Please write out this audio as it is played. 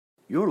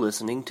You're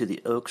listening to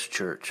the Oaks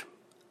Church,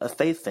 a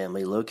faith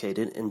family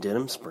located in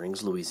Denham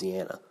Springs,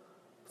 Louisiana.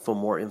 For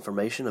more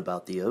information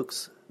about the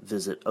Oaks,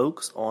 visit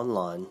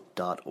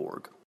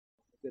oaksonline.org.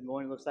 Good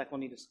morning. Looks like we'll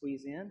need to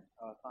squeeze in,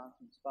 find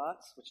some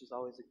spots, which is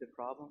always a good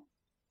problem.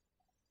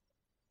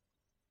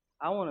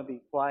 I want to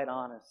be quite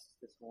honest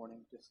this morning,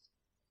 just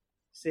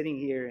sitting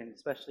here, and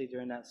especially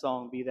during that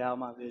song, Be Thou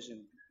My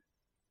Vision.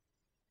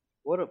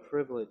 What a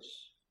privilege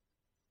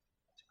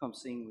to come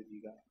sing with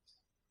you guys.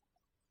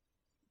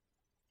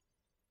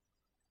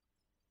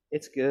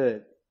 It's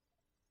good.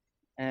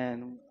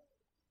 And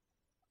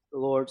the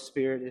Lord's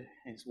Spirit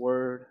and His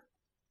Word,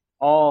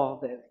 all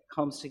that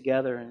comes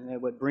together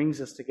and what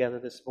brings us together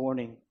this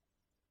morning.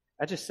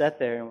 I just sat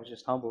there and was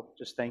just humble,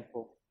 just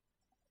thankful.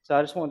 So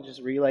I just want to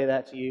just relay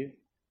that to you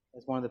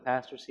as one of the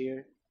pastors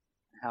here,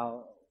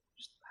 how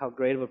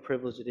great of a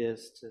privilege it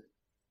is to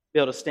be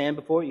able to stand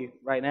before you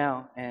right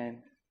now and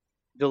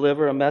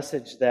deliver a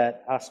message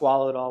that I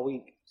swallowed all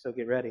week. So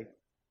get ready.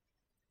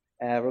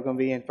 We're going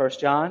to be in 1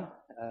 John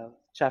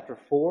chapter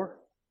 4,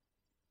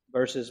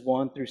 verses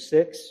 1 through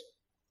 6.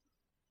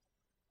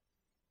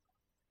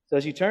 So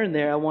as you turn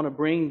there, I want to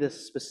bring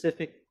this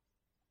specific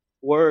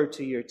word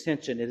to your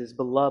attention. It is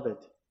beloved.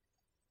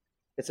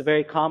 It's a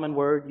very common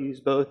word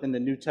used both in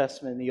the New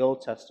Testament and the Old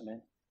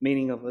Testament,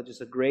 meaning of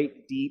just a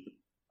great, deep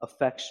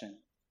affection.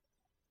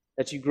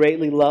 That you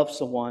greatly love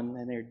someone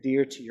and they're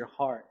dear to your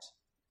heart.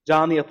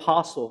 John the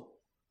Apostle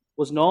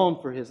was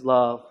known for his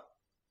love,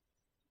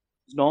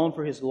 was known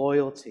for his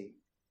loyalty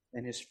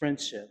and his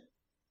friendship.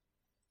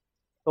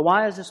 But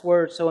why is this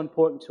word so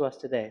important to us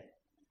today?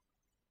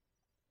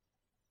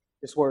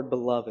 This word,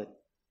 beloved.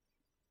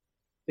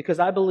 Because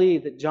I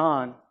believe that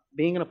John,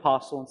 being an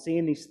apostle and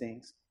seeing these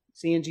things,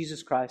 seeing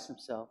Jesus Christ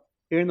Himself,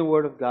 hearing the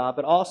Word of God,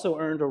 but also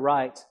earned a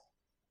right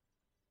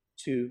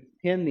to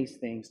pen these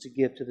things to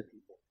give to the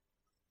people.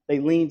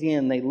 They leaned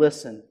in, they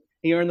listened.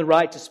 He earned the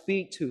right to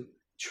speak to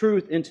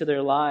truth into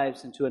their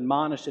lives and to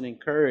admonish and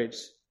encourage,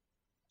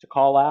 to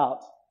call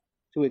out,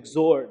 to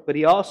exhort. But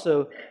he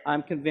also,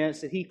 I'm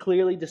convinced, that he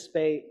clearly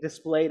displayed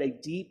a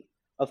deep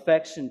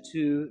affection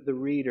to the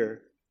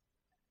reader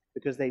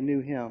because they knew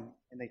him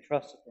and they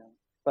trusted him.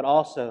 But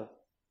also,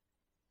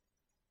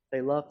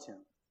 they loved him.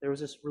 There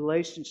was this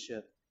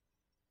relationship,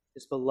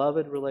 this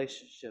beloved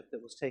relationship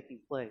that was taking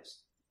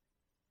place.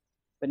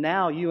 But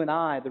now you and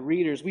I, the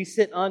readers, we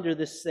sit under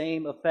this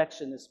same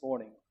affection this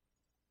morning.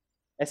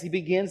 As he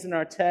begins in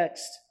our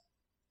text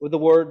with the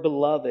word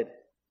beloved,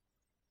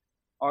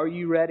 are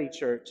you ready,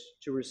 church,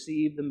 to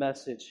receive the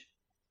message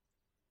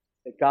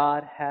that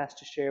God has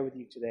to share with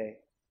you today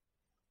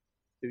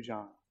through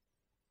John?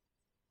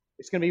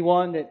 It's going to be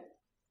one that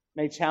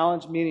may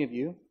challenge many of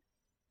you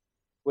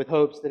with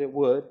hopes that it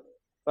would,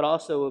 but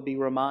also will be a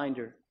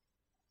reminder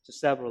to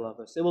several of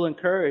us. It will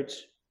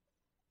encourage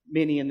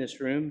many in this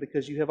room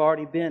because you have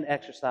already been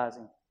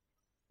exercising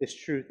this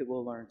truth that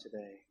we'll learn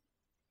today.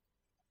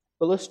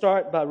 But let's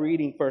start by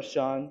reading 1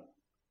 John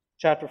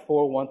chapter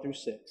 4, 1 through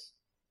 6.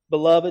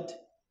 Beloved,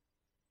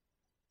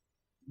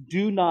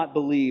 do not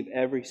believe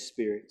every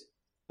spirit,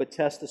 but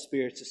test the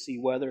spirits to see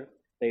whether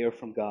they are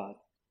from God.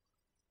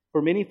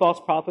 For many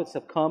false prophets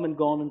have come and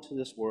gone into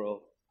this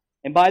world.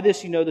 And by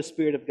this you know the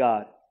Spirit of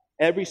God.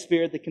 Every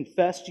spirit that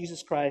confesses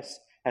Jesus Christ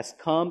has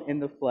come in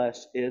the flesh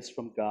is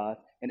from God.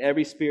 And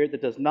every spirit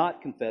that does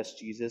not confess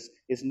Jesus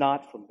is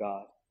not from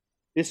God.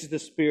 This is the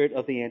spirit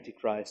of the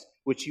Antichrist,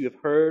 which you have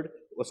heard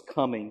was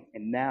coming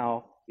and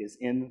now is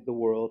in the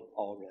world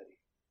already.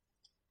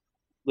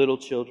 Little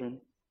children,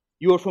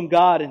 you are from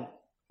God and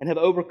have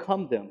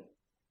overcome them.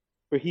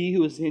 For he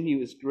who is in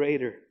you is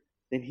greater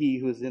than he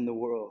who is in the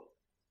world.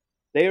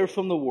 They are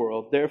from the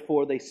world,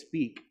 therefore they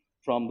speak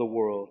from the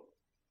world,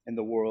 and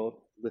the world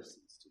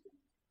listens to them.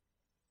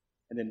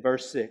 And then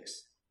verse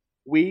 6,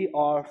 we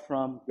are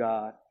from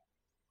God,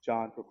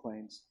 John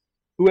proclaims.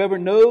 Whoever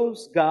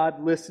knows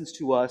God listens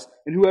to us,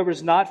 and whoever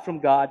is not from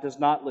God does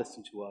not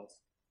listen to us.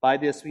 By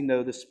this we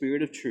know the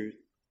spirit of truth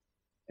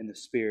and the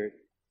spirit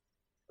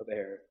of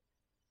error.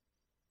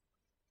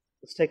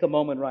 Let's take a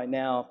moment right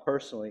now,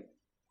 personally,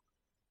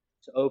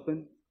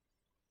 to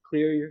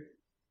clear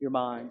your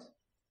mind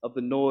of the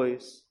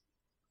noise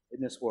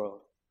in this world.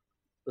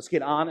 Let's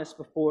get honest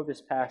before this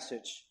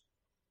passage,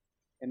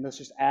 and let's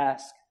just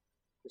ask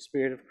the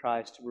Spirit of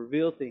Christ to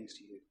reveal things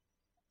to you,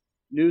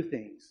 new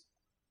things,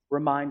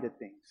 reminded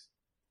things,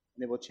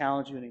 and it will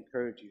challenge you and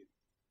encourage you.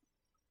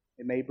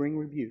 It may bring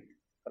rebuke,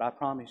 but I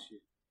promise you,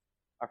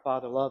 our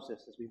Father loves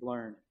us as we've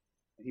learned,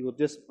 and He will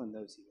discipline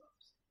those He loves.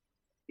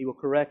 He will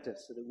correct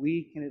us so that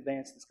we can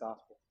advance this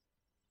gospel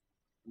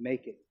and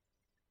make it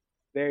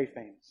very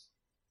famous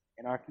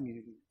in our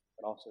community,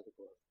 but also the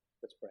globe.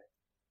 Let's pray.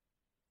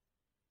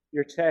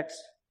 Your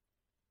text,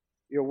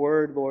 your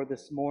word, Lord,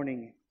 this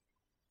morning,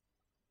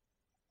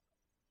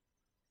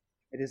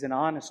 it is an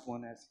honest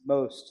one as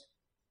most.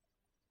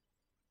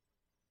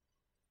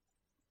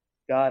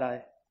 God,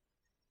 I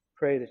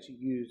pray that you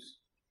use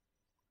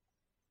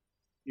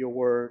your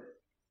word.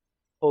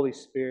 Holy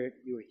Spirit,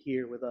 you are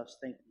here with us.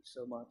 Thank you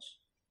so much.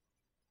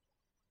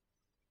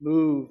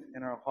 Move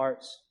in our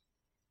hearts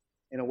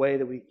in a way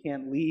that we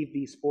can't leave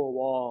these four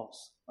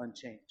walls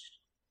unchanged.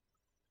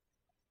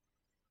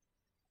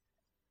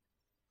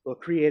 Lord,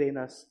 create in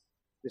us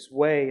this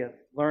way of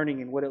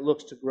learning and what it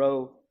looks to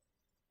grow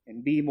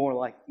and be more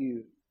like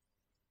you,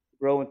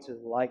 grow into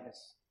the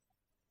likeness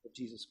of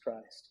Jesus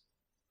Christ.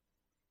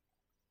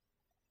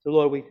 So,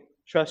 Lord, we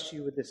trust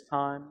you with this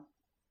time.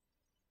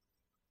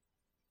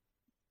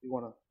 We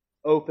want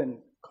to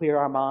clear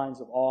our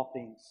minds of all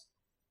things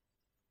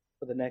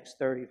for the next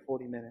 30,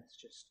 40 minutes.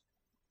 Just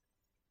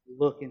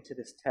look into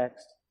this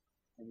text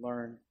and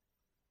learn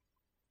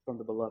from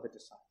the beloved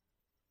disciple.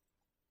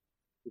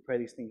 We pray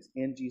these things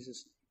in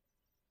Jesus'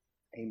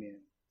 name. Amen.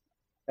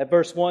 At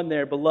verse 1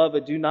 there,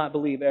 beloved, do not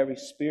believe every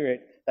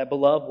spirit. That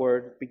beloved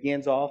word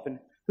begins off. And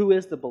who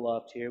is the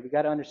beloved here? We've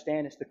got to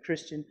understand it's the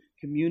Christian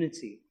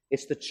community.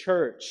 It's the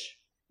church.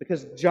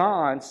 Because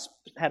John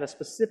had a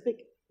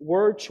specific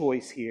word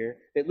choice here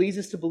that leads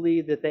us to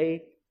believe that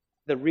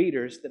the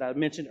readers that I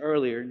mentioned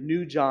earlier,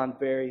 knew John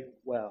very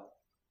well.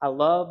 I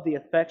love the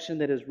affection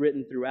that is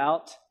written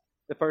throughout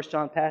the 1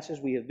 John passage.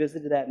 We have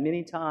visited that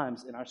many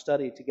times in our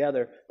study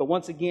together. But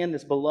once again,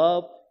 this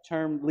beloved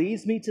term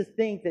leads me to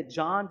think that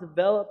John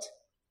developed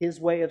his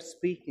way of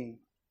speaking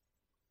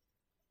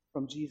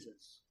from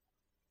Jesus.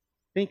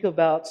 Think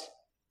about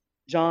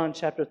John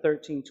chapter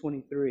 13,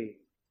 23.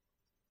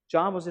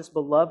 John was this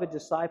beloved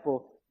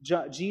disciple.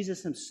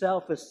 Jesus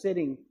himself is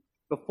sitting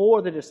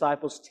before the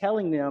disciples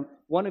telling them,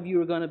 one of you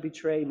are going to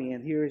betray me.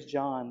 And here is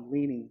John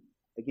leaning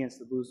against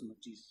the bosom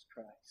of Jesus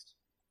Christ.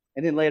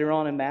 And then later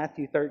on in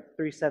Matthew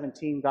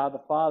 3:17, God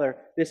the Father,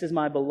 this is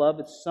my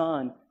beloved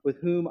Son with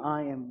whom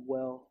I am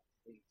well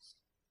pleased.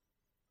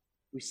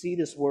 We see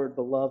this word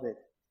beloved.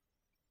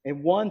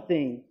 And one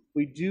thing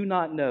we do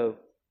know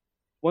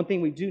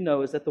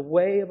is that the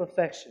way of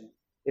affection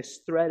is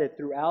threaded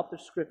throughout the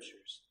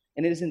Scriptures.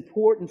 And it is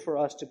important for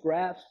us to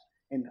grasp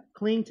and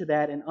cling to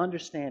that and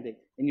understand it.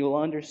 And you will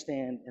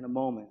understand in a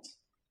moment.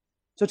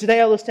 So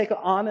today let's take an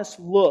honest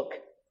look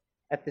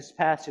at this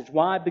passage.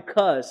 Why?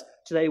 Because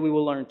today we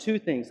will learn two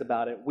things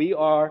about it. We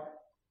are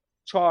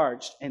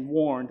charged and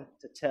warned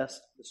to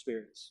test the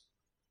spirits.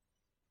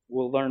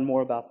 We'll learn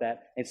more about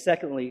that. And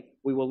secondly,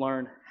 we will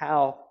learn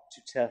how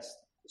to test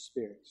the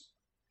spirits.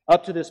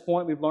 Up to this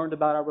point, we've learned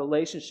about our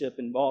relationship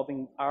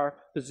involving our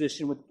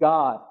position with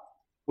God,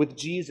 with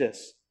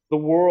Jesus, the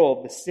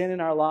world, the sin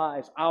in our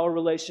lives, our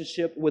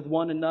relationship with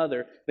one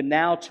another. But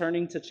now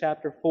turning to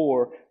chapter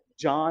 4,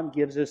 John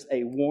gives us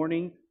a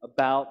warning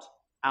about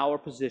our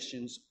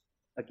positions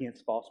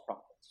against false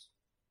prophets.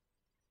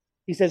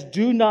 He says,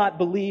 do not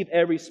believe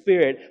every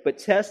spirit, but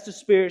test the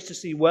spirits to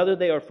see whether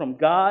they are from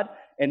God.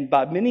 And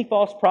by many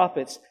false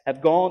prophets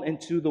have gone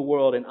into the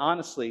world. And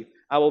honestly,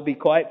 I will be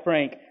quite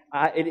frank,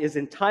 it is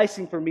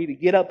enticing for me to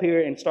get up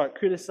here and start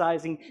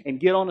criticizing and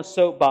get on a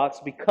soapbox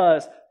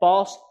because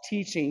false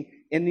teaching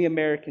in the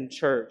American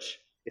church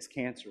is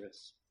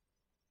cancerous.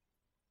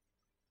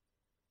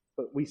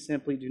 But we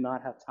simply do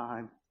not have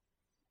time,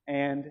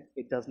 and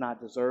it does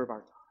not deserve our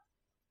time.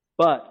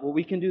 But what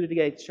we can do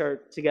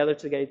together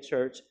today,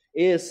 church,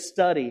 is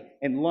study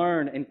and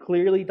learn and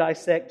clearly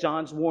dissect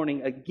John's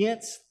warning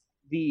against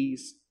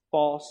these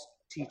false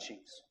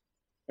teachings.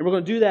 And we're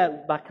going to do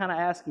that by kind of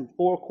asking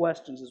 4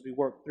 questions as we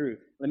work through.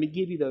 Let me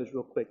give you those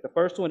real quick. The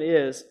first one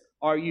is,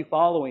 are you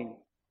following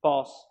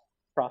false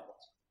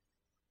prophets?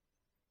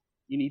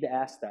 You need to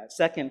ask that.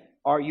 Second,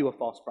 are you a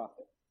false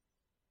prophet?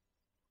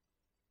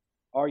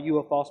 Are you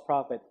a false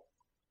prophet?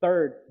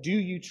 Third, do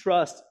you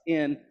trust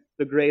in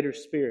the greater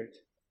spirit?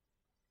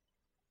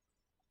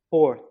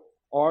 Fourth,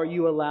 are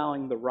you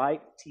allowing the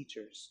right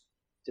teachers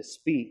to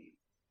speak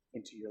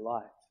into your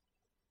life?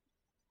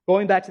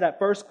 Going back to that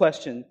first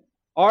question,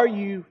 are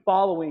you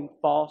following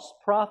false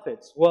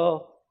prophets?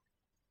 Well,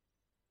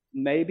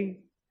 maybe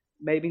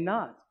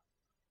not.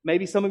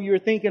 Maybe some of you are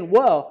thinking,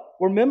 well,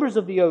 we're members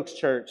of the Oaks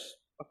Church.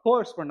 Of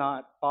course we're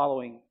not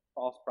following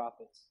false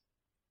prophets.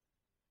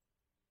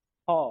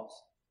 Pause.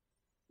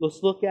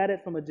 Let's look at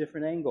it from a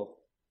different angle.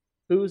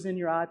 Who's in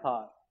your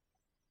iPod?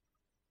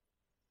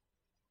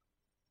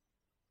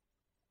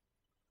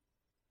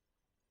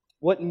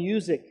 What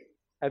music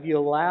have you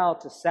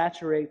allowed to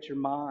saturate your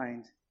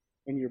mind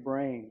and your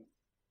brain?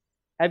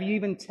 Have you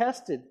even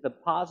tested the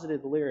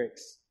positive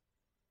lyrics?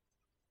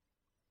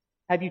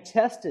 Have you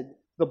tested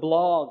the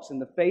blogs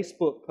and the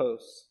Facebook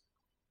posts?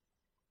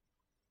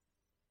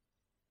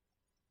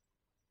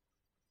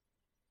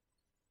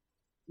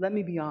 Let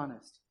me be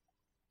honest.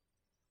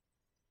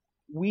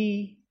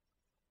 We,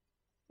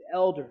 the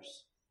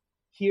elders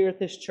here at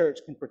this church,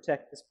 can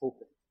protect this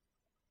pulpit.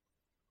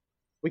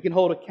 We can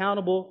hold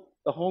accountable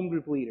the home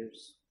group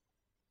leaders,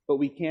 but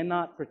we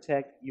cannot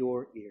protect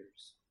your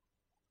ears.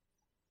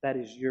 That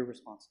is your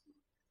responsibility.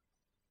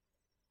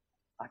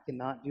 I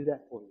cannot do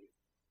that for you.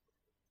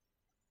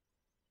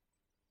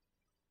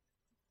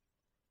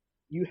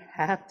 You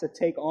have to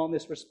take on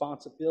this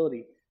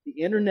responsibility.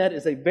 The internet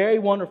is a very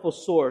wonderful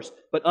source,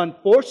 but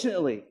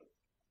unfortunately,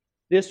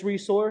 this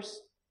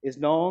resource is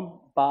known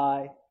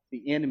by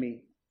the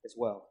enemy as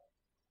well.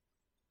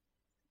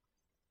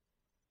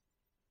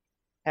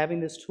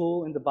 Having this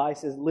tool and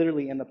device is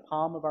literally in the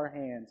palm of our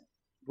hands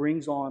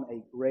brings on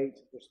a great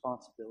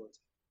responsibility.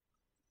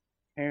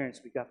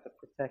 Parents, we got to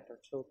protect our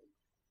children.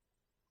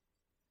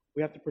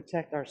 We have to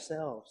protect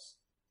ourselves.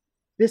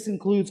 This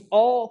includes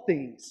all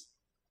things.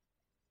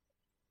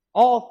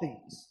 All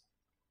things.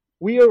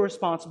 We are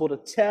responsible to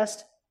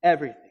test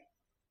everything.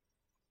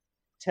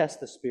 Test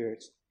the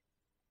spirits.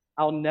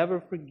 I'll never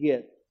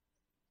forget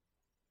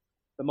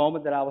the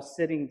moment that I was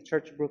sitting in the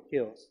Church of Brook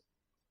Hills.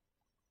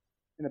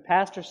 And the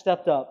pastor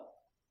stepped up.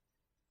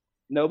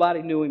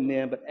 Nobody knew him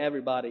then, but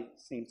everybody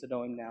seems to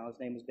know him now. His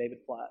name is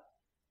David Platt.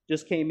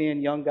 Just came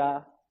in, young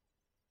guy.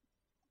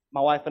 My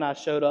wife and I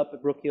showed up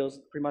at Brook Hills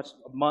pretty much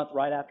a month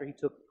right after he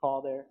took the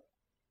call there.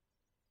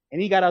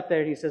 And he got up there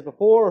and he says,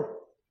 before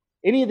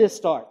any of this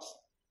starts,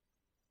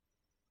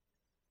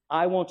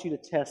 I want you to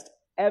test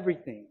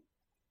everything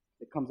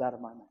that comes out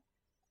of my mouth.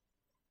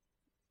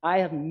 I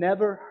have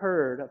never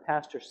heard a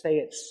pastor say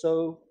it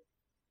so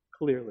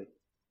clearly.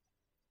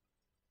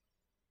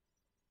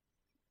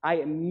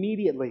 He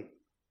immediately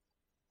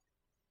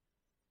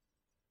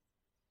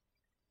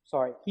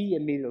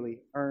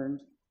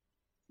earned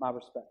my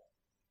respect.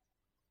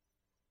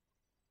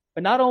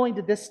 But not only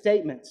did this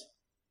statement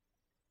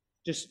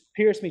just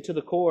pierce me to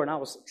the core, and I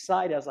was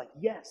excited, I was like,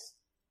 yes,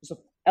 there's an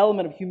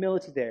element of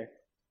humility there.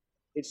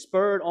 It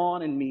spurred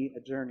on in me a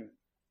journey.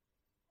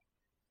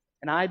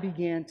 And I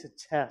began to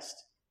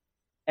test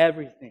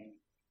everything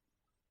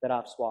that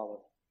I've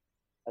swallowed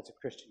as a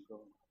Christian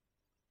growing up.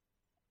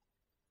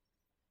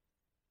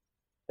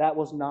 That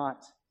was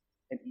not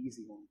an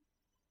easy one.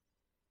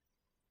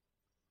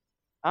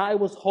 I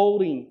was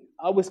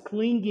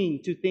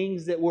clinging to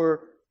things that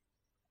were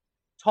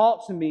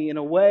taught to me in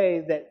a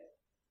way that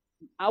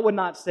I would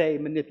not say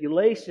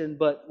manipulation,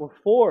 but were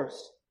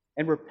forced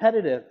and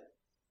repetitive.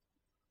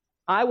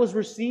 I was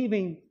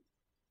receiving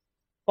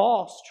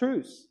false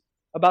truths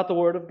about the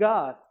Word of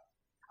God.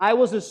 I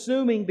was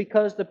assuming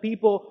because the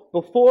people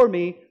before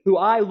me, who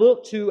I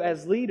look to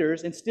as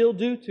leaders and still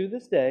do to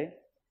this day,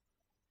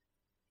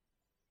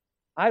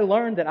 I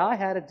learned that I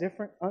had a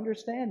different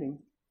understanding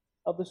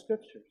of the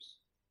Scriptures.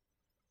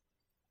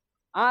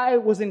 I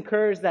was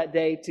encouraged that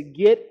day to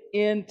get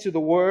into the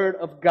Word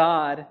of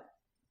God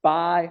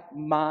by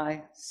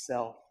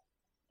myself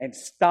and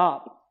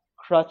stop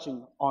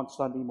crutching on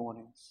Sunday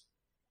mornings.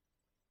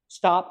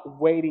 Stop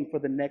waiting for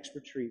the next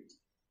retreat.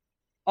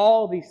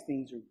 All these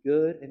things are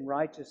good and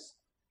righteous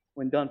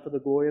when done for the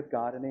glory of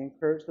God, and they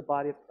encourage the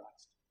body of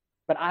Christ.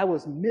 But I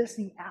was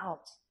missing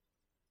out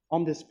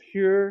on this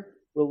pure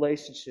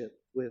relationship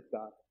with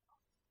God.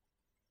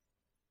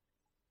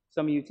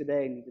 Some of you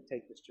today need to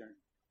take this journey.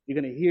 You're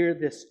going to hear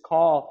this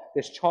call,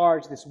 this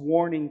charge, this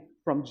warning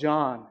from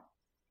John.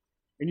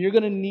 And you're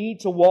going to need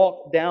to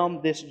walk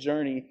down this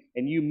journey,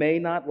 and you may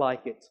not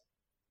like it.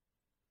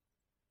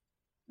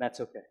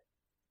 That's okay.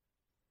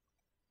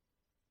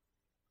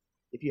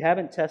 If you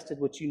haven't tested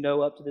what you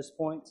know up to this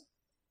point,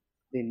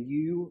 then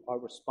you are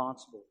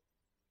responsible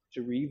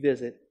to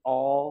revisit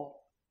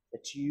all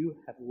that you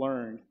have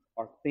learned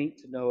or think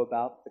to know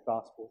about the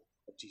gospel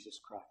of Jesus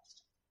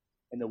Christ.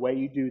 And the way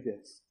you do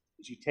this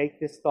is you take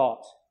this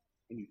thought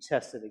and you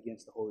test it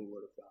against the holy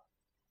Word of God.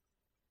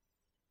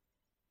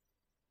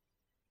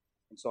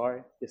 I'm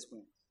sorry, this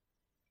wins.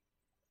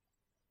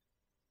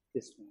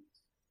 This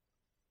wins.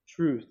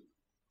 Truth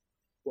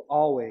will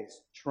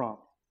always trump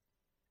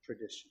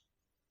tradition.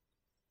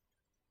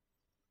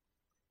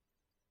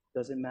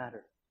 Doesn't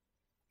matter.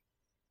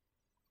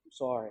 I'm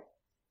sorry.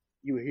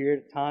 You hear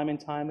it time and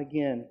time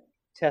again.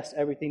 Test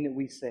everything that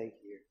we say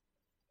here.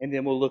 And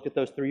then we'll look at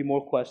those three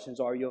more questions.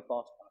 Are you a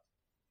false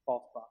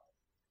prophet?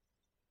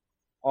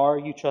 Are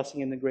you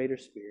trusting in the greater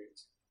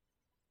spirits?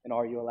 And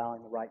are you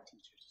allowing the right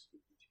teachers to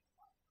speak into your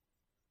life?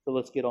 So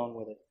let's get on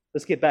with it.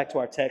 Let's get back to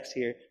our text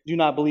here. Do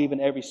not believe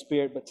in every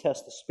spirit, but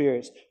test the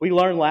spirits. We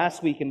learned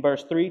last week in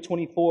verse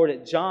 3:24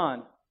 that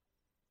John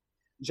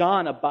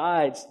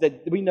abides,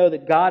 that we know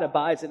that God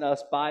abides in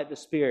us by the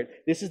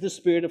Spirit. This is the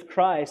Spirit of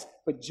Christ.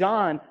 But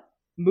John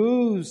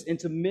moves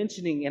into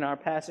mentioning in our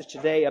passage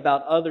today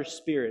about other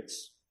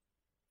spirits.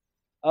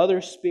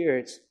 Other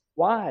spirits.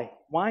 Why?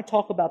 Why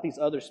talk about these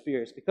other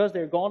spirits? Because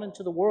they're gone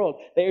into the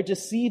world. They are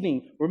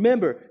deceiving.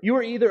 Remember, you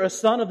are either a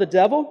son of the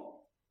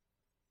devil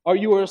or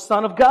you are a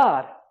son of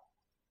God.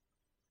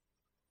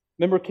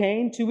 Remember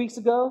Cain 2 weeks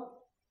ago?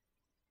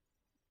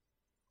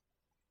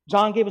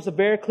 John gave us a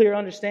very clear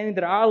understanding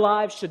that our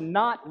lives should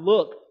not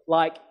look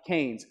like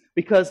Cain's,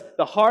 because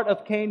the heart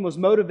of Cain was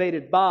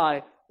motivated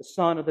by the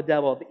son of the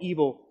devil, the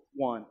evil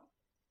one,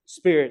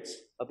 spirits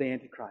of the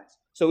Antichrist.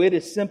 So it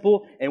is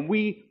simple, and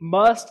we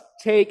must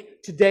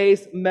take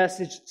today's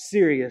message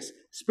serious.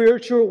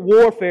 Spiritual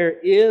warfare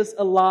is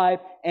alive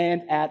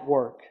and at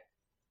work.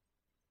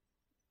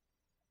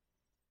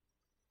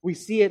 We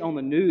see it on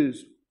the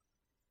news.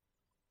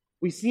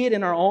 We see it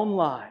in our own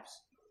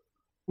lives.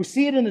 We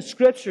see it in the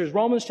Scriptures,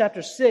 Romans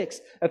chapter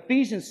 6,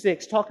 Ephesians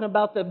 6, talking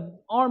about the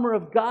armor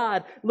of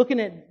God, looking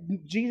at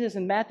Jesus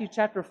in Matthew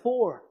chapter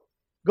 4,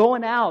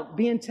 going out,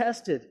 being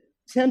tested,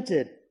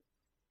 tempted.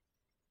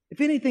 If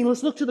anything,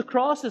 let's look to the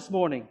cross this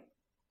morning.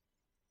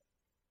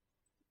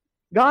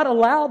 God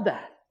allowed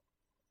that.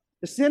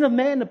 The sin of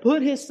man to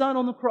put His Son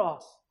on the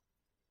cross.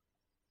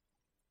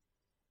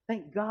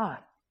 Thank God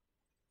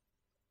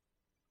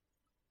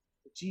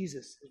that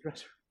Jesus is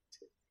resurrected.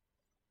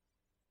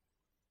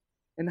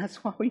 And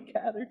that's why we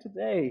gather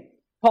today.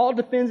 Paul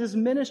defends his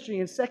ministry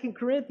in 2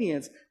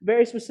 Corinthians,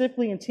 very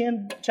specifically in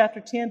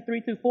chapter 10,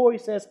 3 through 4. He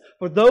says,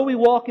 "For though we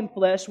walk in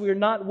flesh, we are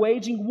not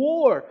waging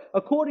war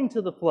according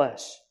to the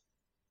flesh.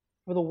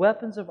 For the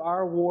weapons of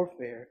our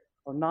warfare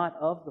are not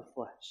of the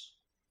flesh."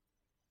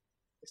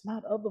 It's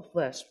not of the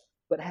flesh,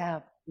 but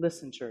have,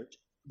 listen church,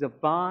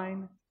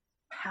 divine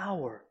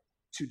power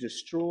to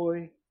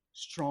destroy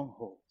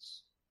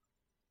strongholds.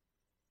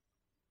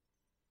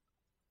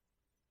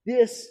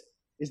 This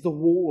is the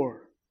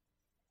war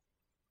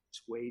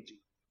it's waging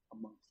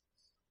amongst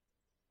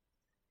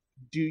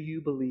us. Do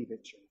you believe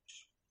it,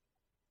 church?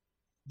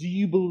 Do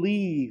you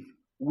believe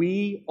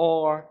we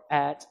are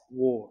at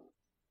war?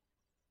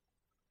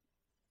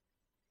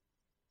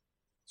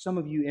 Some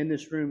of you in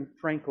this room,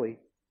 frankly,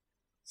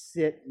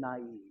 sit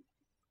naive.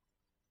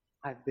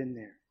 I've been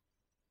there.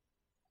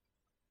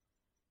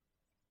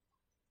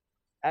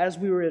 As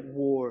we were at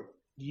war,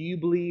 do you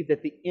believe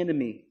that the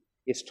enemy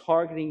is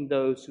targeting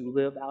those who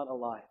live out a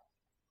life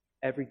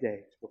every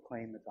day to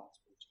proclaim the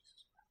gospel of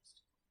Jesus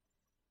Christ?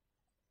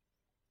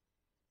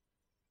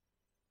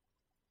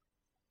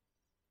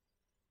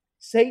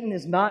 Satan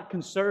is not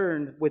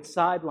concerned with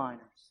sideliners.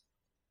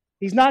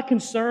 He's not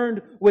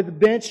concerned with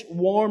bench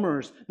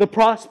warmers, the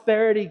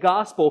prosperity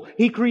gospel.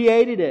 He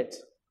created it.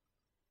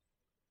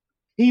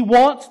 He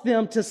wants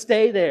them to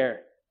stay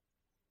there.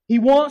 He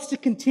wants to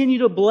continue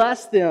to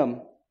bless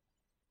them.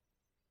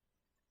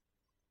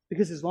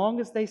 Because as long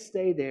as they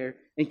stay there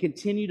and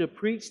continue to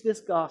preach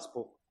this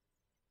gospel,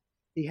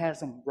 He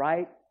has them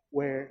right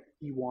where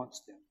He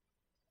wants them.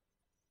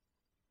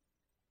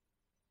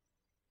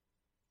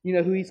 You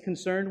know who He's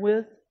concerned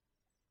with?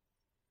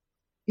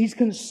 He's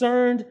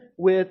concerned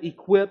with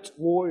equipped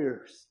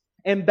warriors,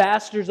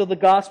 ambassadors of the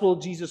gospel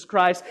of Jesus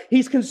Christ.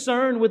 He's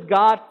concerned with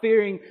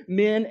God-fearing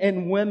men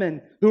and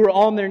women who are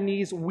on their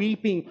knees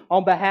weeping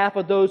on behalf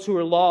of those who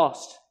are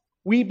lost,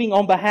 weeping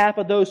on behalf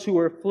of those who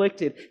are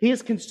afflicted. He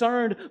is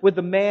concerned with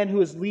the man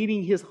who is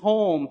leading his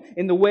home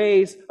in the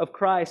ways of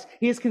Christ.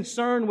 He is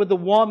concerned with the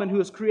woman who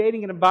is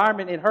creating an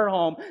environment in her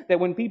home that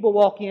when people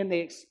walk in,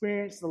 they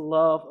experience the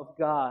love of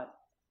God.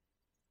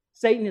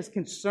 Satan is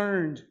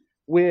concerned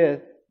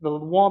with the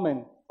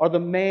woman or the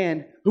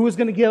man who is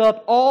going to give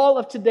up all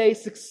of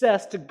today's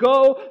success to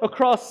go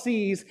across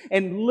seas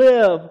and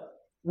live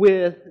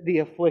with the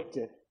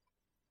afflicted.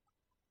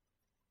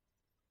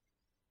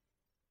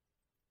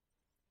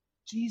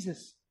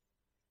 Jesus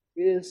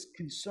is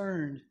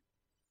concerned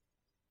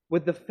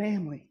with the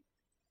family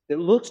that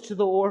looks to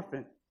the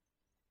orphan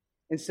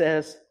and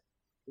says,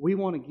 "We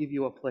want to give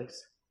you a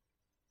place.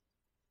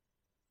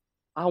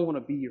 I want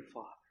to be your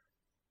father.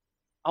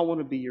 I want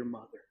to be your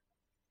mother.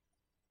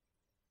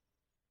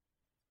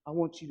 I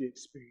want you to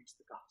experience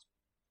the gospel."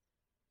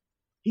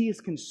 He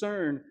is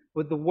concerned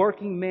with the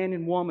working man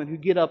and woman who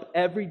get up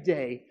every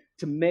day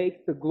to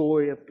make the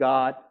glory of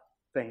God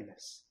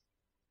famous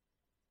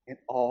in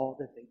all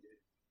that they do.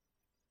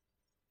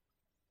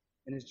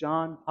 And as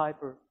John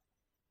Piper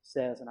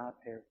says, and I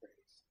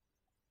paraphrase,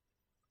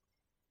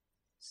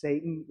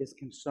 Satan is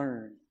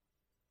concerned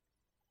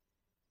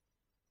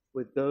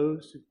with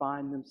those who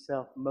find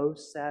themselves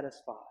most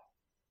satisfied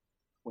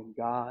when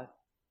God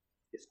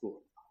is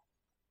glorified.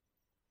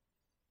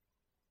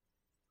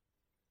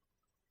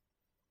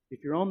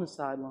 If you're on the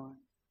sideline,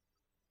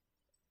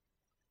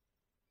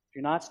 if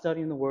you're not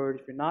studying the Word,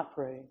 if you're not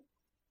praying,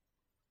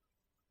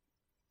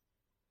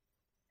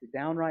 if you're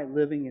downright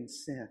living in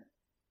sin,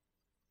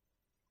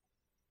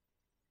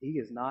 He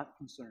is not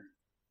concerned.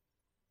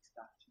 He's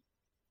got you.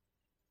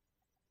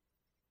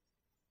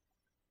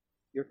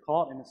 You're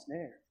caught in a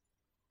snare.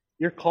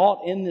 You're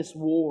caught in this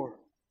war.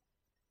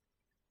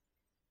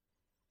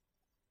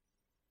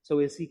 So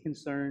is He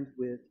concerned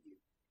with you?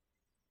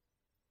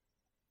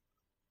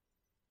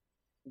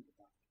 Think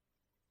about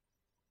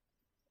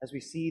it. As we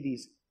see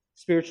these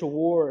spiritual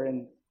war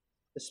and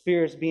the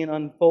spirits being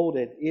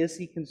unfolded, is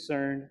He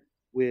concerned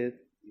with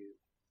you?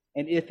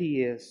 And if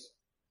He is,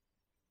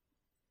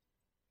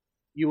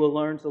 you will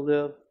learn to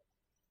live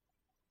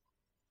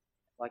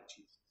like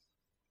Jesus.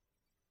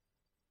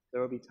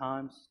 There will be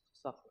times to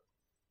suffer.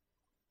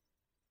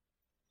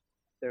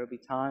 There will be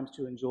times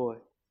to enjoy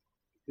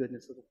the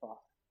goodness of the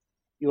Father.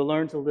 You will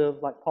learn to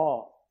live like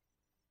Paul.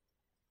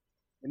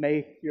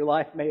 Your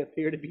life may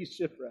appear to be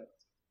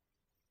shipwrecked.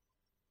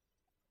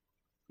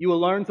 You will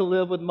learn to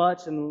live with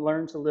much and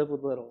learn to live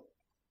with little.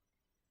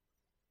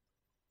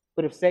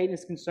 But if Satan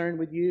is concerned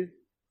with you,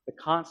 the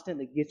constant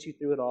that gets you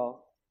through it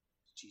all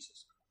is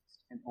Jesus Christ,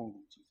 and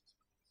only Jesus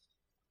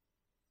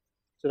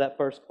Christ. So that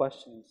first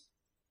question is,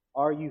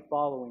 are you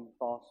following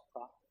false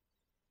prophets?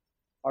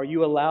 Are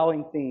you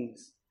allowing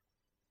things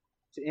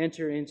to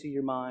enter into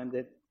your mind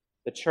that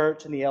the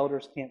church and the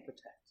elders can't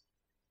protect?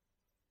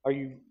 Are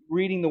you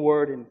reading the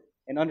Word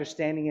and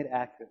understanding it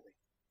accurately?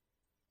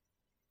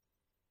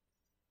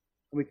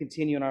 And we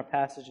continue in our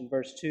passage in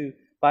verse 2.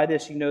 By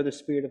this you know the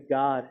Spirit of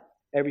God.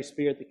 Every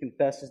spirit that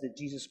confesses that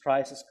Jesus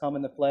Christ has come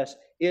in the flesh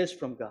is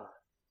from God.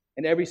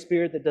 And every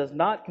spirit that does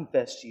not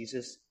confess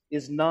Jesus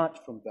is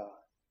not from God.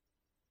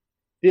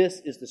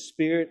 This is the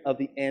spirit of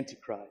the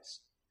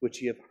Antichrist,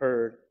 which ye have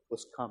heard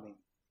was coming,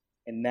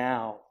 and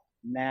now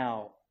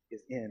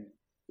is in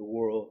the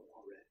world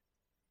already.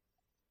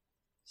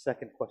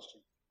 Second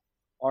question,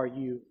 are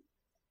you a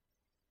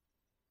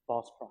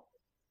false prophet?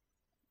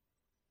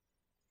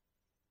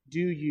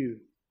 Do you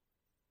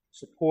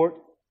support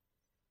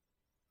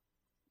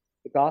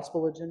the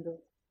gospel agenda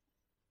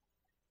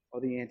or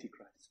the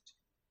Antichrist?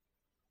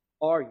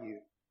 Are you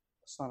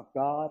a son of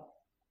God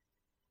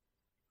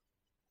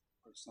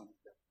or a son of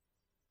devil?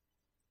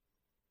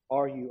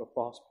 Are you a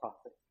false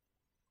prophet?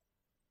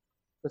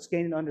 Let's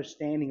gain an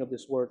understanding of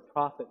this word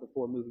prophet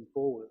before moving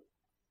forward.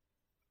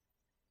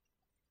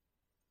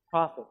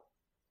 Prophet,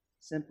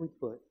 simply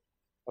put,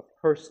 a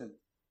person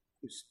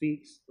who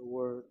speaks the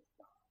word of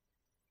God.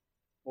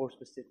 More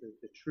specifically,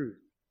 the truth,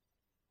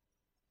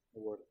 the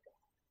word of God.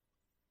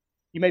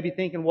 You may be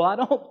thinking, well, I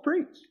don't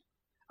preach.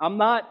 I'm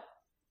not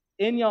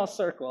in y'all's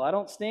circle. I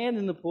don't stand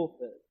in the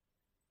pulpit.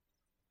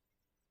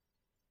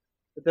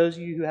 But those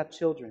of you who have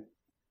children,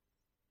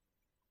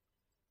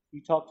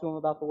 you talk to them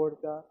about the Word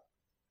of God?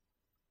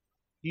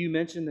 Do you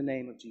mention the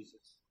name of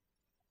Jesus?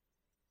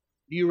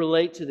 Do you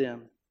relate to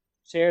them,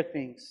 share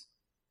things,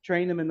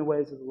 train them in the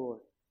ways of the Lord?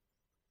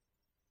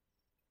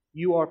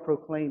 You are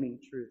proclaiming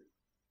truth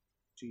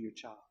to your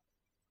child.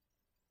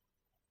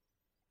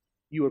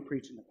 You are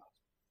preaching the gospel.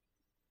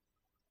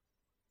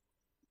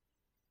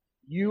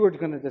 You are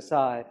going to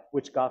decide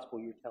which gospel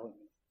you're telling them.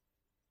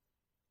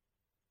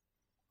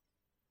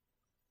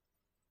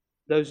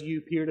 Those of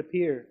you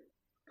peer-to-peer,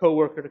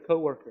 coworker to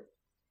coworker,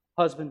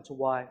 husband to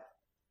wife,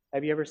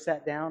 have you ever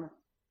sat down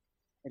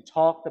and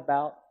talked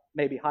about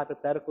maybe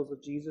hypotheticals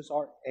of Jesus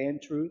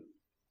and truth,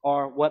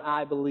 or what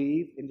I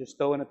believe, and just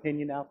throw an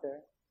opinion out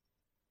there?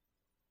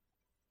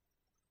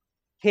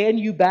 Can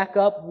you back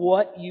up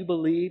what you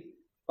believe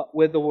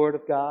with the Word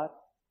of God?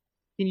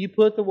 Can you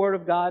put the Word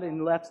of God in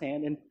the left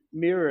hand and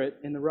mirror it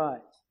in the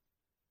right?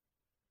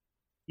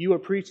 You are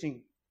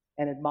preaching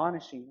and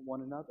admonishing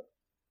one another.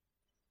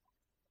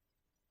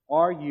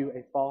 Are you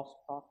a false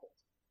prophet?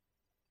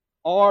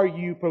 Are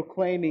you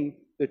proclaiming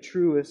the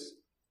truest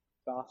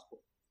gospel?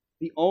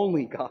 The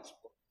only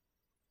gospel?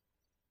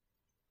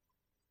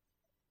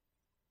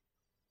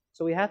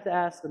 So we have to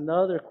ask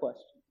another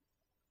question.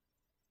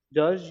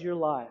 Does your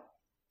life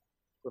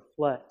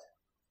reflect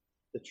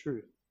the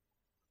truth?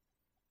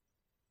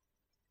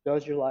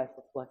 Does your life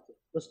reflect it?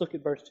 Let's look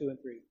at verse 2 and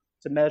 3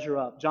 to measure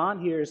up. John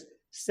here is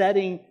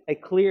setting a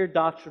clear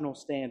doctrinal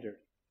standard.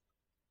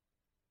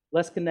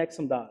 Let's connect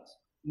some dots.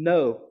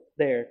 Know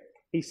there,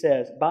 he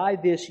says, by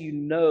this you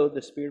know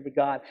the Spirit of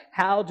God.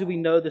 How do we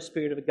know the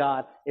Spirit of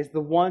God? Is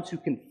the ones who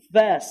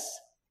confess.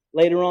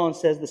 Later on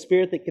says the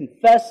Spirit that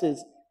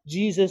confesses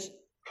Jesus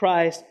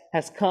Christ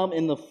has come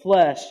in the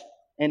flesh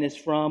and is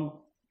from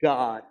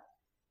God.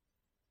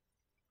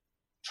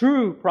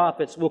 True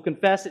prophets will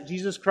confess that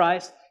Jesus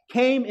Christ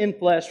came in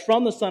flesh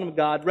from the Son of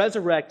God,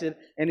 resurrected,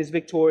 and is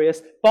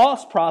victorious.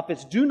 False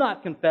prophets do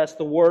not confess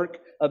the work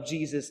of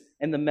Jesus,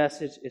 and the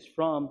message is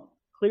from,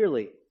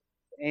 clearly,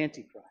 the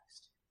Antichrist.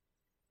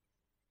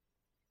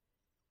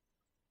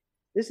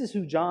 This is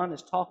who John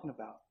is talking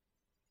about.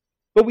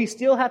 But we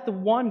still have to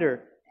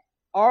wonder,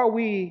 are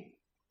we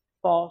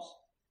false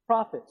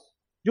prophets?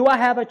 Do I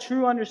have a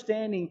true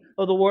understanding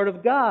of the Word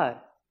of God?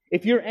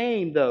 If your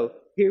aim, though,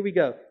 here we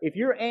go. If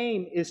your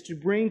aim is to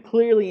bring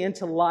clearly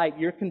into light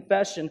your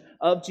confession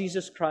of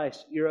Jesus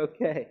Christ, you're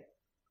okay.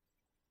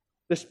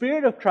 The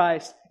Spirit of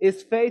Christ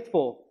is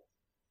faithful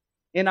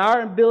in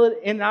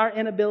our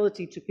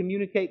inability to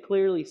communicate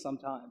clearly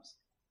sometimes.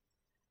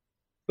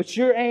 But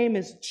your aim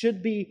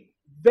should be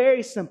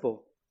very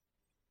simple.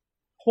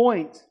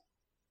 Point,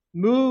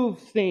 move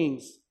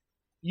things,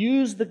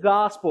 use the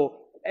gospel.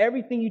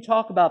 Everything you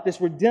talk about, this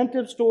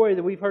redemptive story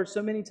that we've heard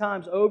so many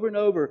times over and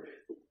over,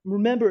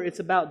 remember, it's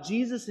about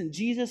Jesus and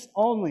Jesus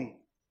only.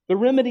 The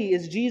remedy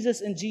is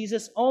Jesus and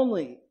Jesus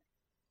only.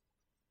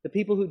 The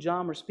people who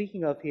John was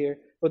speaking of here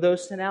were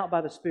those sent out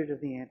by the spirit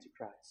of the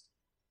Antichrist.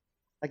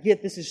 I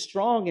get this is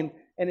strong, and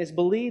it's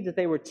believed that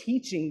they were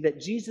teaching that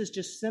Jesus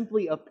just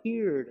simply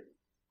appeared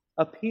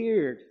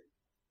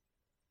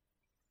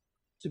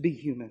to be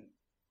human.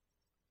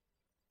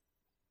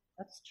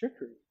 That's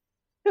trickery.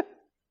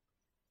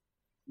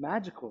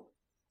 Magical.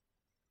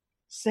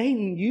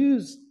 Satan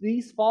used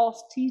these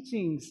false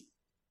teachings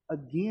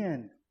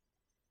again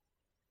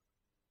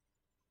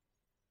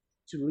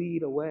to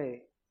lead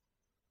away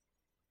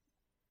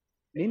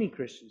many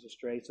Christians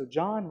astray. So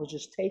John was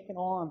just taking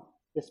on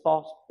this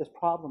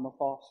problem of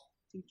false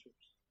teachers.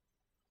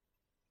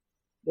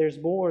 There's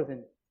more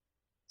than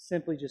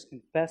simply just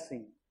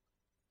confessing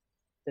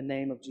the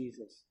name of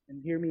Jesus.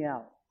 And hear me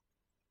out.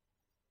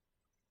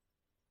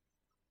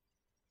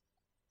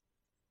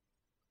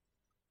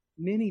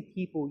 Many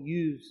people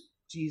use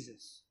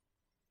Jesus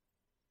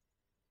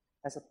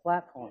as a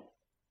platform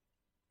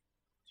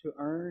to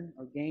earn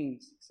or gain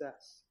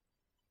success.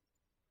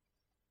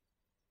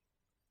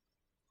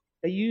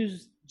 They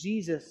use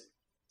Jesus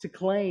to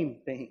claim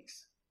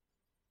things.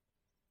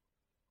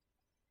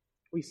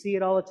 We see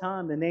it all the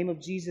time. The name of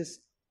Jesus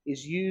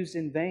is used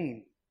in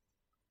vain.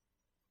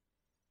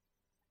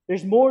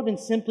 There's more than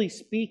simply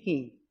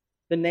speaking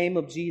the name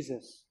of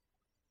Jesus.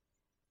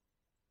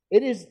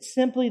 It is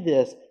simply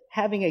this,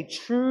 having a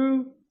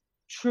true,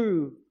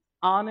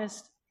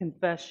 honest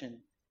confession,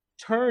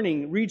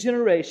 turning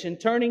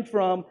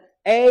from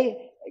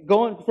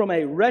going from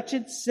a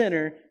wretched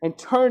sinner and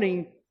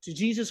turning to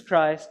Jesus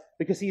Christ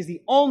because He's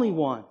the only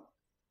one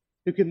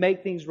who can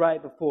make things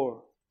right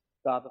before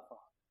God the Father.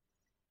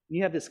 And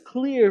you have this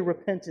clear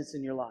repentance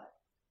in your life,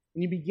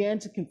 and you begin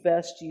to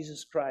confess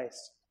Jesus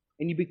Christ,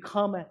 and you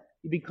become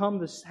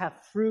to have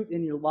fruit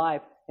in your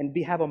life and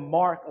have a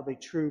mark of a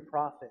true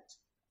prophet.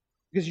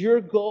 Because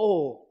your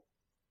goal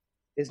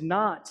is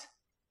not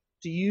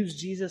to use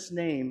Jesus'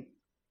 name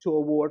to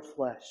award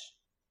flesh.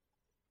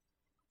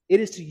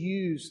 It is to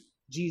use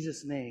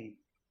Jesus' name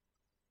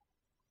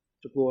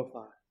to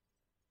glorify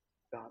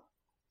God,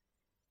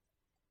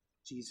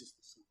 Jesus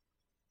the Son,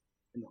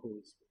 and the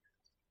Holy Spirit.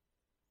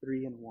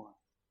 3 in 1.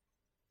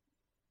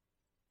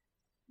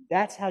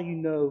 That's how you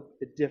know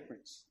the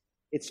difference.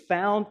 It's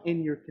found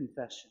in your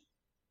confession.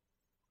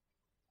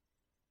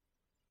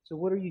 So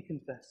what are you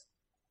confessing?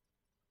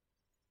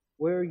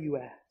 Where are you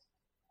at?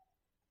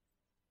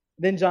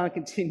 Then John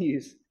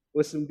continues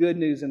with some good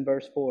news in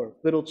verse 4.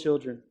 Little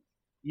children,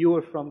 you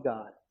are from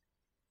God.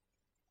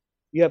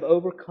 You have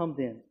overcome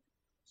them.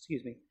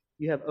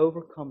 You have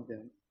overcome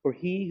them. For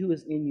he who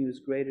is in you is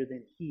greater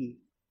than he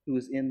who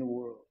is in the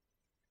world.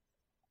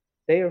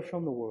 They are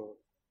from the world.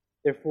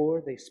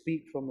 Therefore, they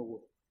speak from the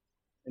world,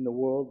 and the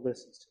world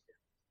listens to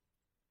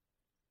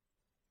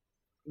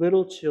them.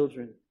 Little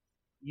children,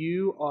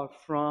 you are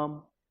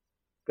from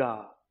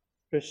God.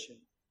 Christian,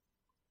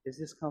 is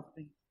this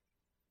comforting?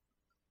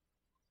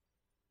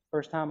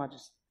 First time I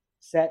just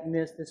sat in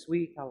this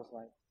week, I was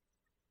like,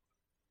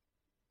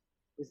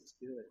 this is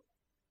good.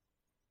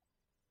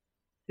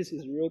 This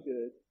is real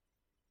good.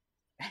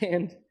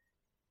 And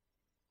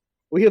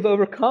we have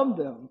overcome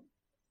them.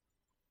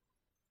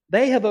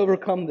 They have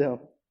overcome them.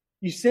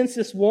 You sense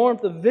this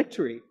warmth of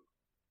victory,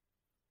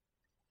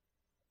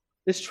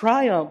 this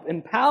triumph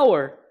and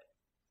power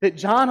that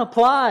John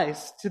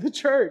applies to the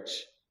church.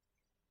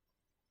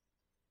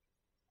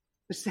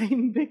 The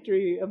same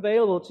victory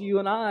available to you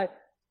and I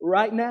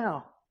right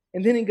now.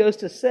 And then he goes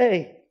to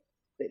say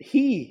that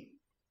He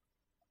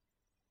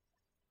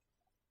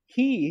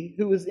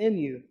who is in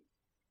you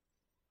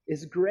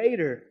is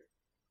greater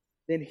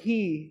than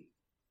he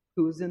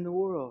who is in the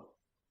world.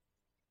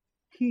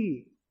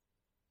 He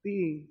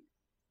being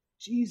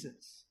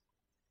Jesus.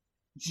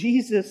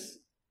 Jesus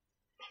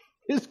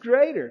is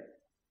greater.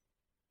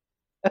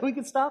 And we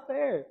can stop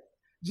there.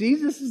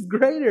 Jesus is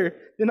greater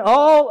than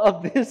all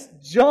of this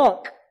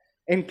junk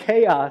and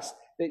chaos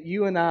that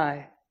you and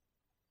I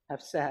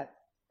have sat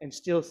and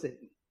still sit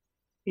in.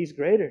 He's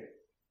greater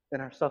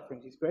than our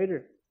sufferings. He's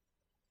greater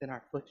than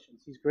our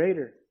afflictions. He's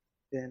greater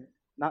than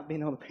not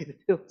being able to pay the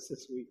bills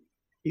this week.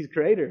 He's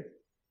greater.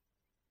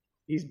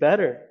 He's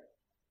better.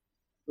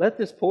 Let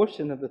this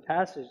portion of the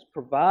passage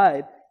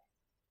provide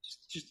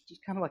just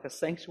kind of like a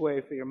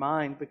sanctuary for your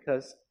mind,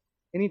 because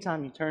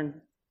anytime you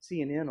turn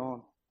CNN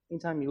on,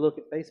 anytime you look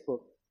at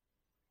Facebook,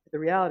 the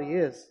reality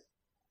is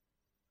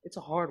it's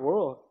a hard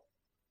world.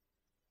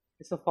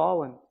 It's a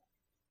fallen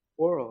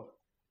world.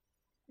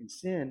 And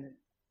sin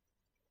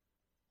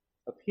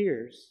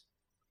appears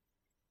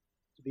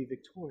to be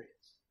victorious.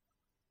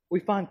 We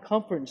find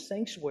comfort and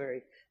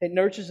sanctuary. It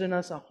nurtures in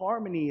us a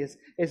harmony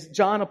as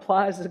John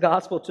applies the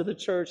gospel to the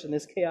church in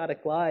this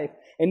chaotic life.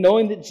 And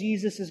knowing that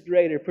Jesus is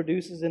greater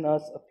produces in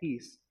us a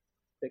peace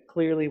that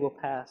clearly will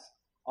pass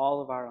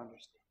all of our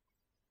understanding.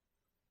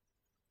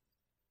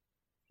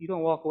 You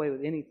don't walk away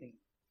with anything.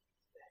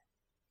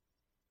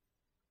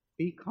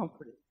 Be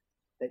comforted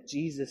that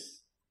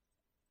Jesus,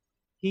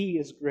 He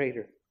is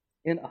greater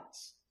in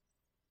us.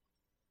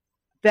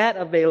 That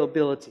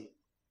availability.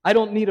 I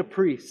don't need a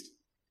priest.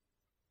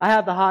 I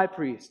have the high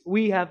priest.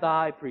 We have the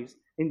high priest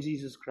in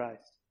Jesus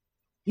Christ.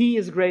 He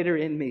is greater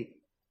in me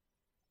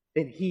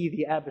than he,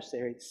 the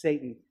adversary,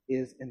 Satan,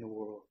 is in the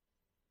world.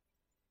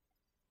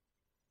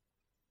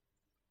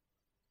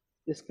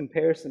 This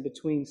comparison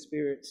between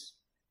spirits,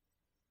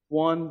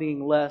 one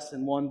being less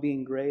and one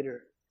being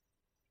greater.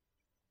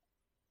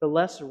 The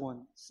lesser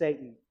one,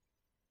 Satan,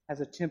 has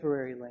a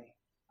temporary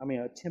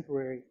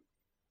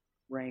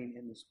reign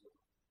in this world.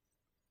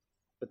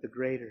 But the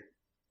greater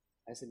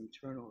has an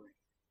eternal reign.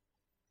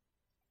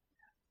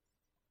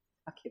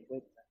 I can't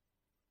wait for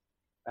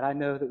that. But I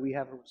know that we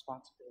have a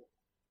responsibility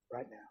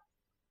right now.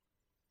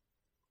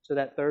 So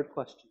that third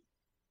question.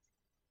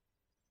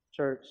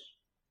 Church,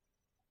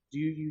 do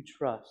you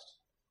trust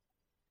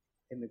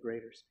in the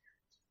greater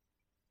Spirit?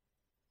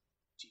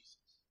 Jesus.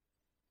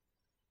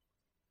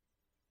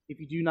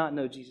 If you do not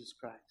know Jesus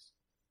Christ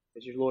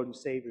as your Lord and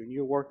Savior, and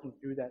you're working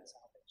through that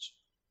salvation,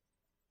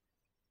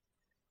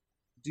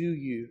 do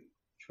you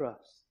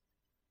trust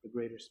the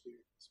greater Spirit.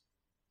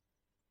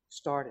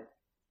 Start it.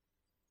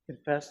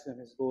 Confess Him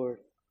as Lord.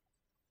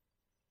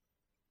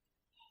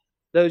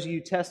 Those of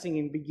you testing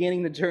and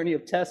beginning the journey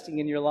of testing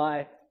in your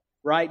life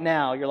right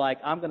now, you're like,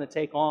 I'm going to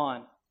take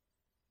on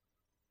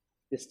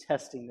this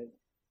testing that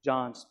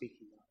John's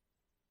speaking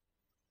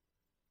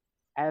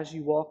of. As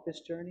you walk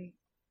this journey,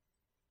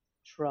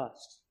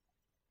 trust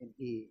in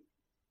He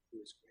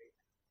who is great.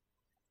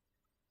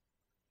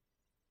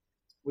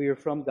 We are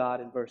from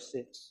God in verse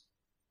 6.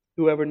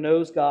 Whoever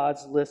knows God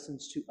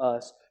listens to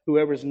us.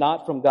 Whoever is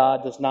not from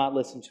God does not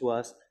listen to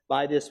us.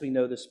 By this we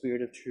know the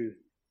spirit of truth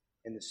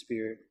and the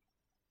spirit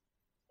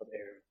of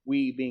error.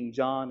 We being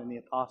John and the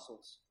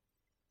apostles.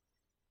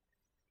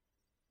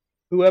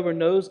 Whoever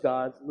knows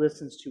God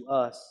listens to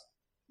us.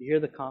 You hear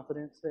the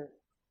confidence there?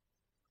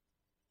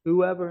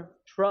 Whoever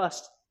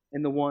trusts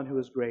in the one who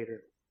is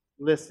greater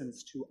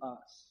listens to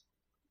us.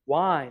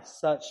 Why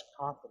such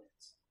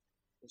confidence?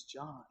 As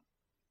John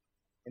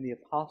and the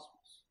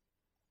apostles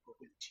were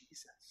with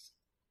Jesus,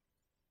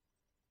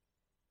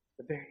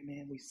 the very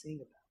man we sing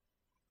about,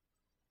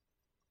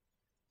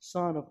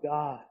 Son of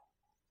God.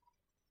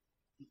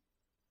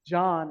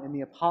 John and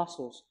the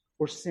apostles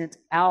were sent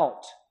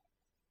out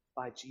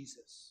by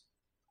Jesus.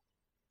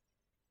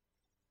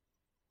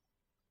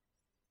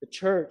 The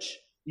church,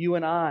 you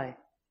and I,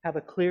 have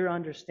a clear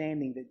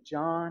understanding that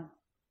John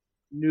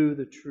knew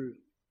the truth,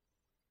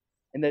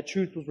 and that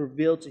truth was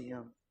revealed to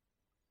him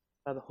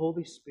by the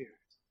Holy Spirit.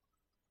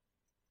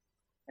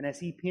 And as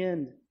he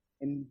penned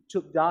and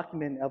took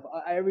document of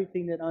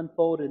everything that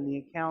unfolded in the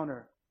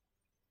encounter,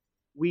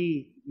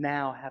 we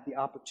now have the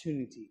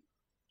opportunity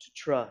to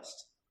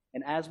trust.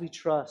 And as we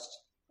trust,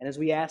 and as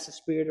we ask the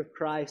Spirit of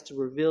Christ to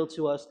reveal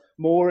to us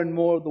more and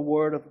more of the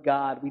Word of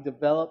God, we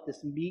develop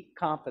this meek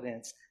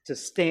confidence to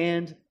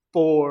stand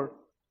for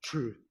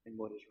truth and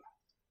what is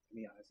right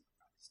in the eyes of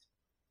Christ.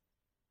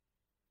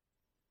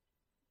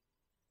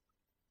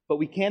 But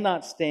we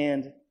cannot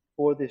stand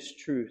for this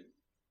truth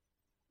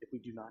if we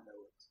do not know it.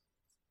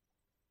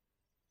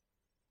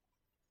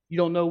 You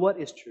don't know what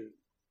is true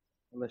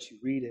unless you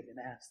read it and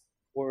ask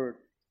the Word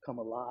to come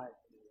alive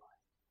in your life.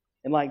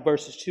 And like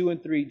verses 2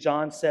 and 3,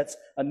 John sets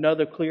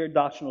another clear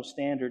doctrinal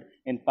standard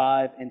in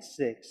 5 and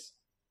 6.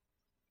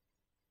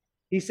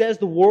 He says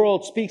the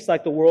world speaks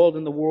like the world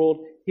and the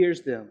world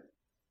hears them.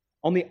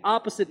 On the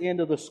opposite end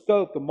of the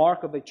scope, the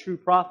mark of a true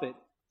prophet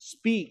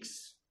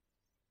speaks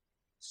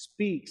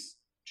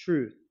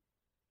truth.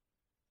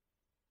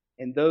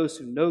 And those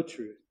who know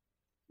truth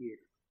hear.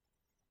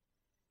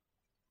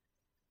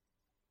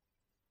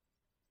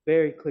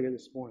 Very clear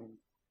this morning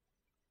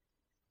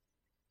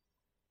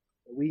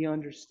that we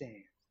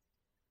understand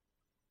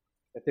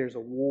that there's a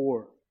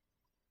war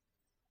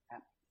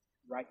happening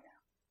right now.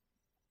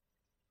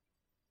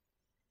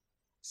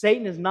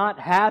 Satan is not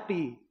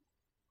happy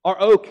or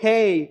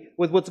okay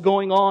with what's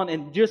going on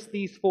in just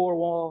these four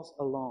walls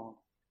alone.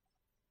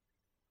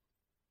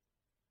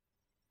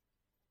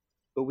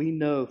 But we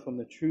know from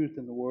the truth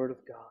in the Word of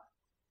God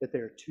that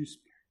there are two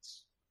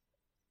spirits.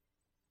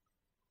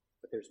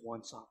 But there's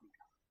one sovereign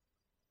God.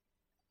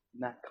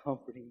 And that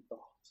comforting thought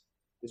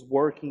is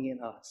working in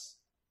us,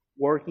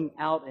 working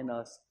out in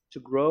us, to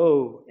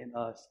grow in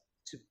us,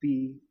 to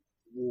be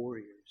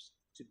warriors,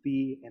 to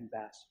be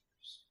ambassadors.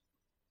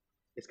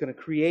 It's going to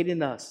create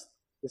in us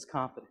this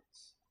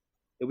confidence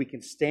that we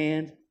can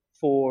stand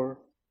for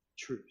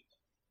truth.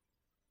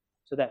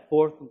 So that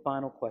fourth and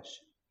final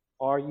question,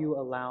 are you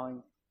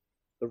allowing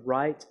the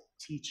right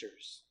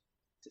teachers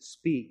to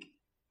speak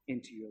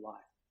into your life?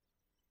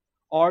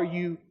 Are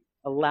you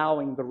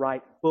allowing the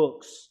right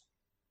books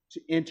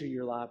to enter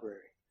your library?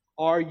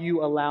 Are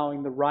you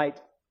allowing the right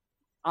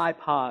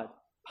iPod,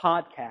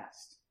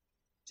 podcast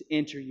to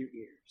enter your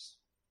ears?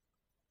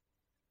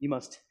 You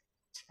must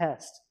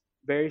test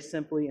very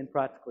simply and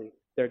practically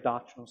their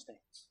doctrinal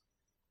stance.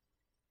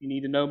 You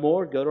need to know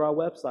more, go to our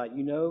website.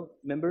 You know,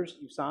 members,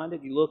 you signed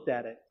it, you looked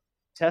at it.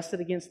 Test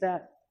it against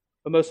that.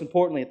 But most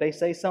importantly, if they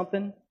say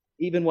something,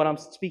 even what I'm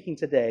speaking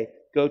today,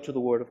 go to the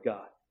Word of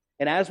God.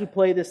 And as we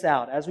play this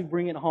out, as we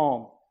bring it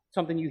home,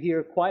 something you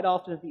hear quite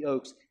often at the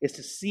Oaks is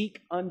to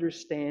seek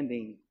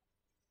understanding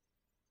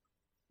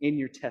in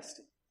your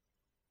testing.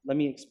 Let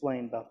me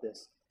explain about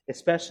this,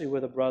 especially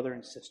with a brother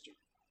and sister.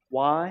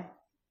 Why?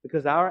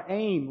 Because our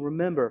aim,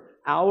 remember,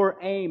 our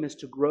aim is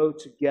to grow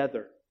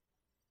together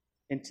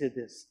into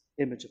this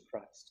image of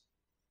Christ.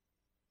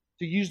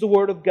 To use the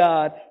Word of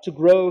God to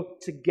grow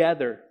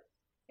together.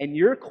 And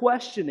your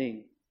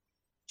questioning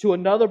to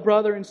another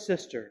brother and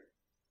sister,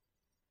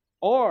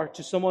 or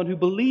to someone who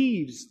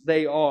believes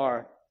they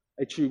are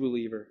a true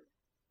believer,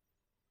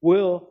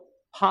 will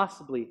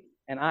possibly,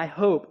 and I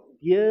hope,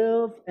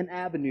 give an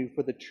avenue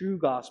for the true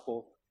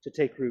gospel to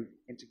take root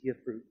and to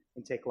give fruit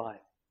and take life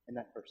in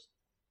that person.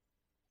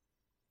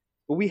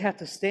 But we have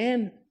to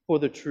stand for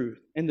the truth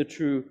and the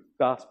true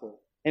gospel.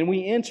 And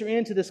we enter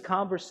into this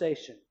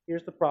conversation.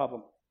 Here's the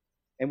problem.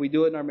 And we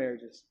do it in our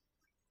marriages.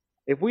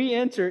 If we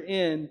enter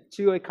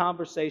into a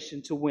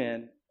conversation to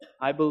win,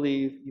 I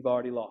believe you've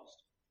already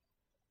lost.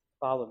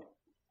 Follow me.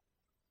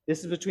 This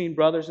is between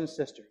brothers and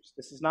sisters.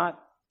 This is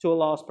not to a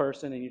lost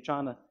person and you're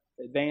trying to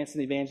advance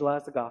and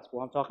evangelize the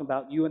gospel. I'm talking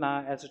about you and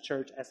I as a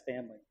church, as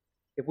family.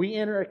 If we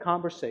enter a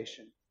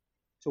conversation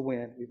to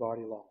win, we've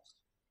already lost.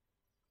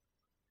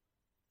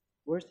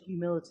 Where's the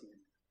humility in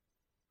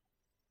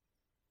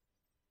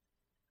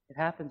it? It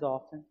happens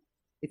often.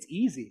 It's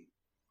easy,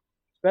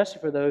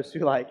 especially for those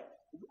who are like,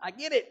 I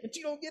get it, but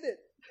you don't get it.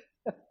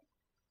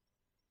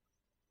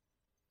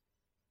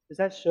 Does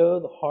that show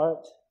the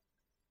heart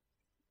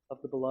of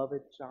the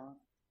beloved John,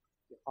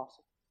 the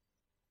apostle?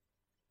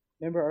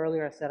 Remember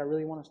earlier I said I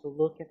really want us to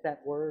look at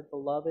that word,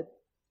 beloved,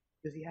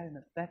 because he had an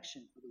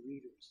affection for the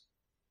readers.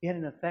 He had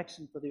an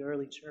affection for the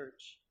early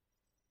church.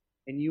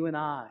 And you and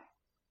I,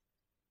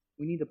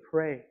 we need to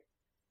pray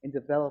and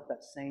develop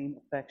that same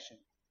affection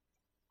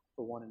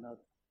for one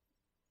another.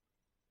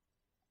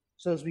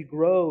 So as we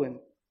grow and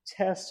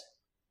test,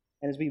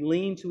 and as we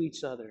lean to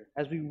each other,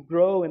 as we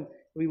grow and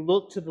we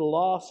look to the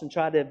lost and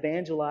try to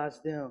evangelize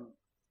them,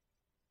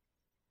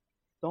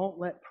 don't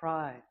let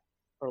pride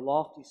or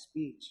lofty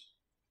speech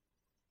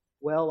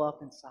well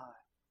up inside.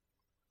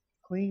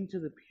 Cling to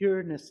the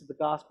pureness of the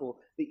gospel,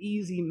 the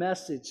easy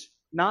message,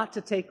 not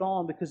to take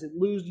on because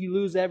you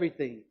lose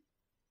everything.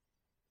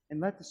 And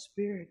let the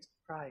Spirit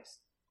of Christ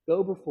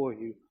go before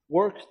you,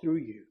 work through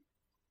you.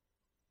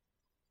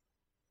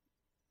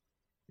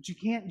 But you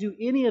can't do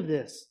any of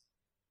this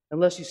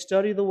unless you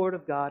study the Word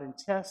of God and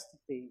test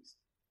the things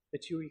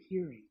that you are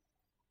hearing.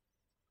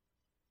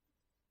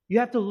 You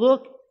have to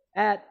look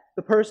at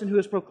the person who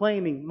is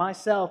proclaiming,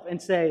 myself, and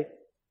say,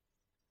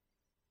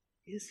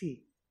 is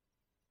he?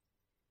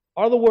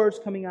 Are the words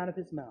coming out of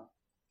his mouth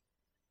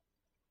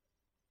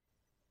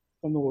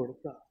from the Word of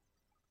God?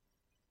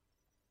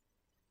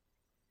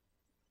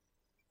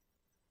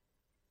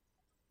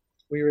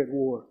 We are at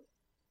war.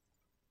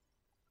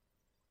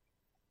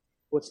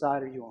 What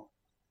side are you on?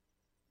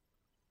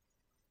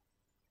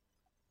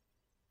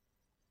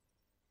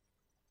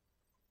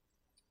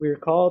 We are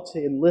called to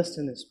enlist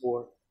in this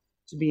war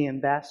to be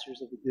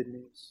ambassadors of the good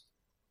news.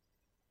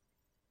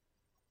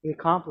 We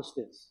accomplish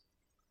this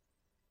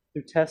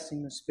through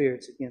testing the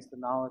spirits against the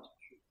knowledge of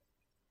truth.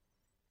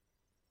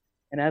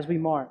 And as we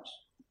march,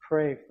 we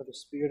pray for the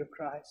Spirit of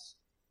Christ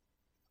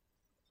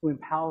to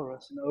empower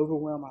us and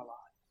overwhelm our lives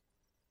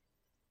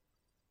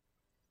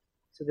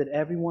so that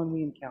everyone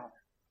we encounter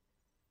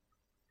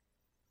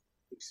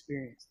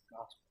experience the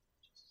gospel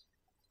of Jesus.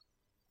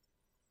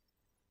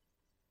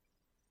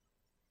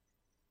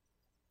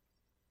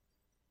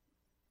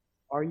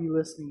 Are you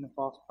listening to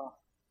false prophets?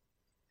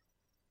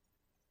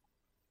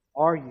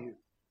 Are you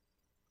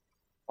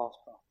false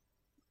prophet?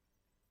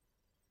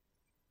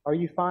 Are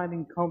you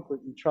finding comfort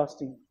and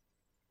trusting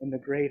in the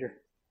greater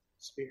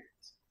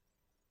spirits?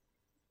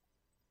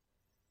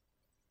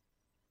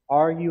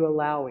 Are you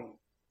allowing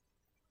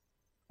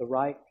the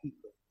right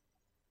people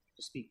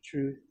to speak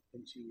truth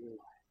into your life?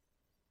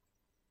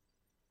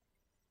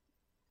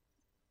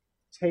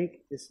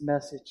 Take this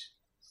message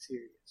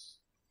serious.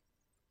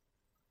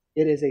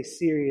 It is a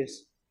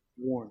serious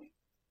warning.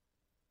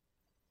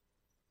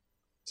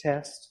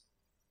 Test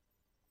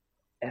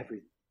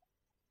everything.